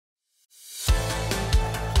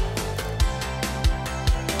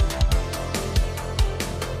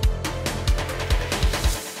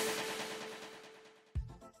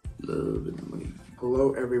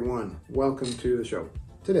Hello everyone, welcome to the show.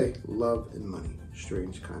 Today, love and money,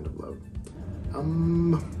 strange kind of love.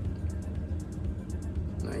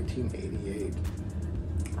 1988.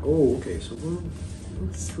 Oh, okay, so we're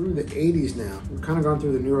through the 80s now. We've kind of gone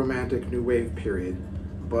through the new romantic, new wave period,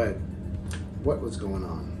 but what was going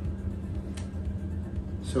on?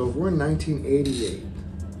 So if we're in 1988,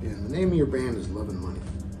 and the name of your band is Love and Money,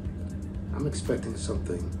 I'm expecting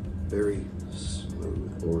something very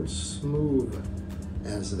smooth, or smooth,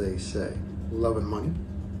 as they say. Love and Money,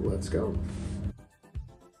 let's go.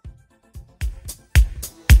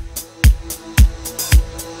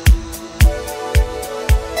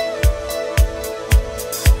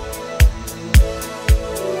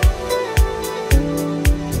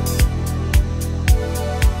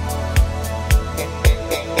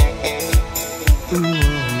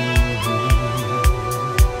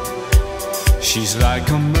 She's like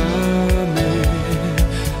a mermaid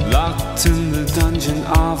locked in the dungeon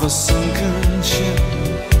of a sunken ship.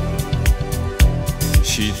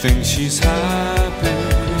 She thinks she's happy,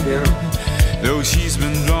 though she's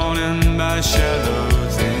been drawn in by shallow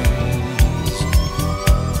things.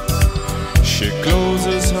 She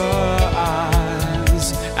closes her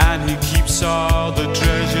eyes and he keeps all the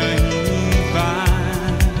treasure he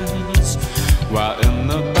finds, while in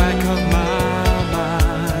the back of my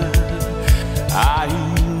I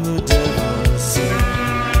hear the devil sing.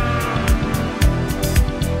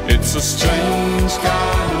 It's a strange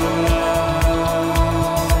kind of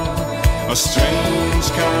love, a strange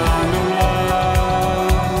kind of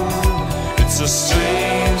love. It's a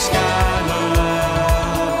strange kind of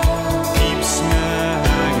love, keeps me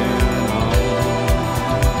hanging on.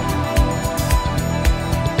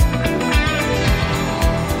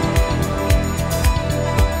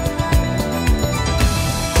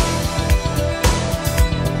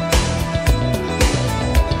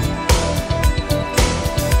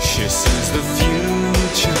 The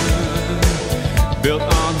future built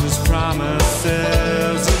on his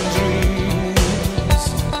promises and dreams.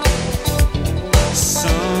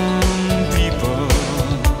 Some people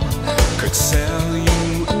could sell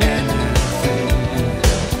you anything.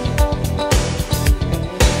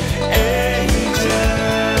 Angel,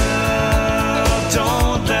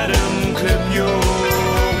 don't let him clip your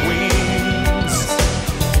wings.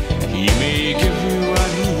 He may give you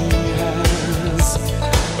what he has,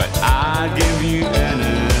 but I'll give you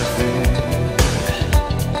anything.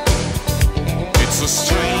 It's a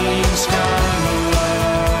strange kind of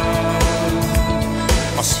love,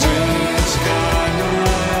 a strange kind of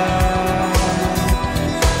love,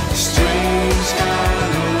 a strange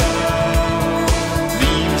kind of love,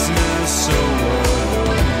 leaves me so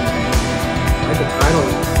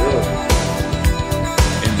alone.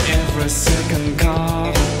 In every second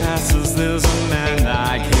car that passes, there's a man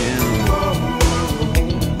like him.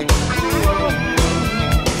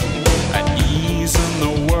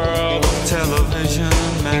 Television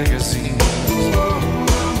magazine,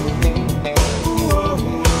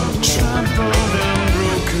 trampled and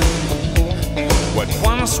broken, what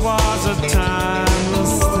once was a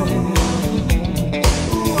timeless thing.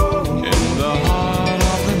 In the heart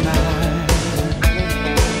of the night,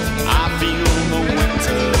 I feel the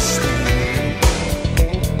winter sting.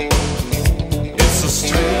 It's a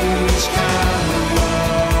strange kind of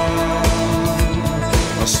love,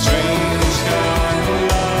 a strange kind of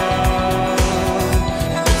love.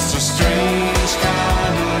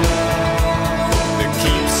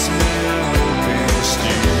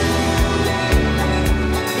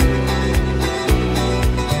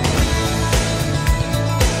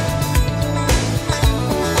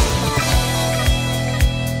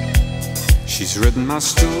 She's written my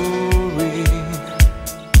story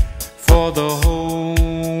for the whole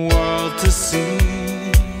world to see.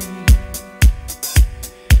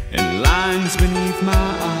 In lines beneath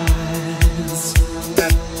my eyes,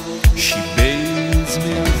 she bathes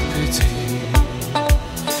me with pity.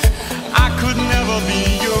 I could never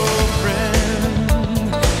be your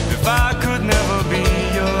friend if I could never be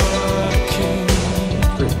your king.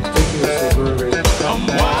 I'm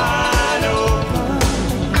wide open.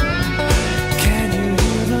 Can you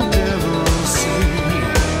hear the devil sing?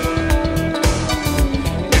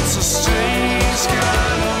 It's a strange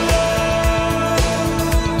kind of love,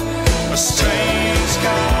 a strange kind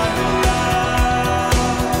of love.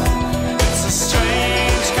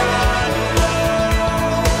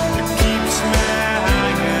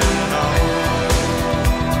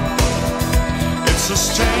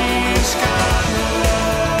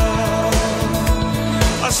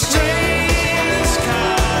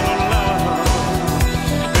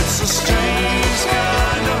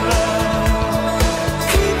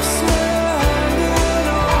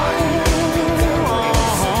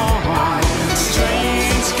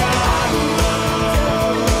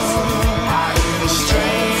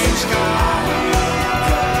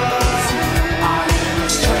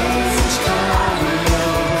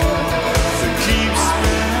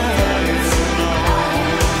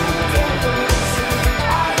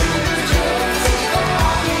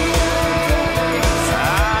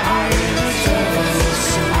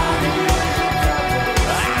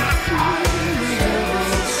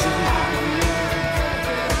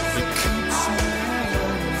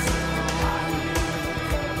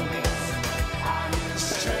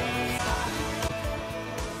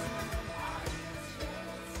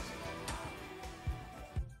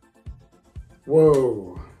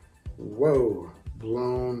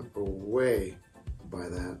 blown away by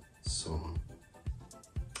that song.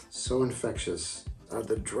 So infectious.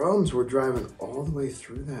 The drums were driving all the way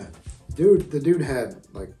through that. The dude had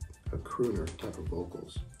like a crooner type of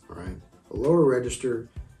vocals, all right? A lower register,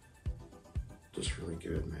 just really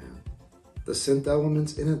good, man. The synth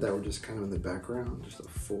elements in it that were just kind of in the background, just a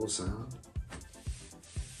full sound.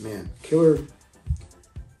 Man, killer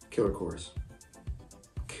chorus.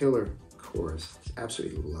 Killer chorus.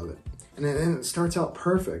 Absolutely love it. And then it starts out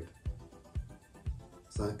perfect.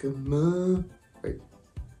 It's like a wait.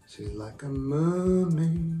 She's like a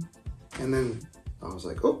mummy. And then I was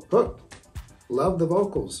like, oh, love the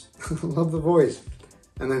vocals. Love the voice.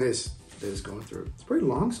 And then they're just going through. It's a pretty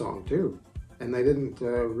long song too. And they didn't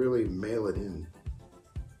really mail it in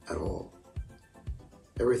at all.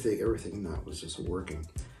 Everything in that was just working.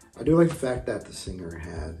 I do like the fact that the singer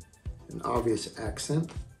had an obvious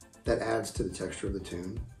accent that adds to the texture of the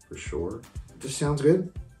tune, for sure. It just sounds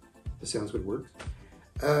good. It sounds good work.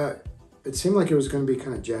 It seemed like it was going to be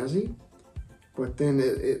kind of jazzy, but then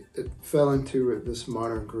it fell into this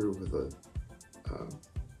modern groove with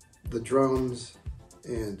the drums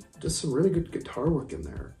and just some really good guitar work in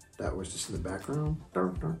there that was just in the background.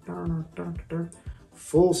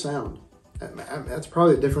 Full sound. That's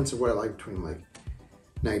probably the difference of what I like between like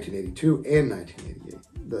 1982 and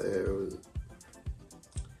 1988.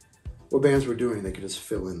 What bands were doing, they could just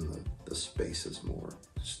fill in the spaces more.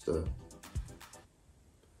 Just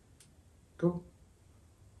go,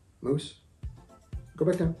 Moose, go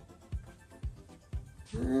back down.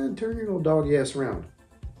 And turn your little doggy ass around.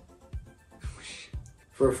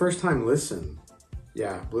 For a first time listen,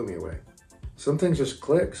 yeah, blew me away. Some things just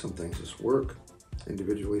click, some things just work.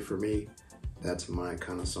 Individually for me, that's my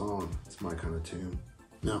kind of song. It's my kind of tune.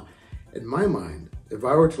 Now, in my mind, if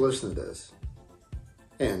I were to listen to this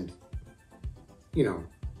and, you know,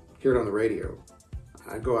 hear it on the radio,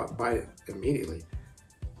 I'd go out and buy it immediately.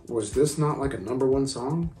 Was this not like a #1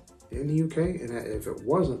 song in the UK? And if it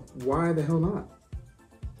wasn't, why the hell not?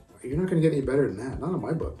 You're not going to get any better than that. Not in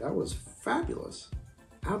my book. That was fabulous.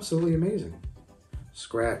 Absolutely amazing.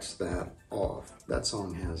 Scratch that off. That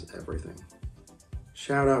song has everything.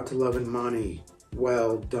 Shout out to Love and Money.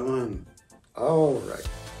 Well done. All right.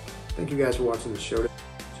 Thank you guys for watching the show.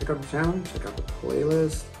 Check out the channel. Check out the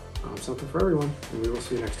playlist. Something for everyone. And we will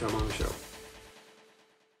see you next time on the show.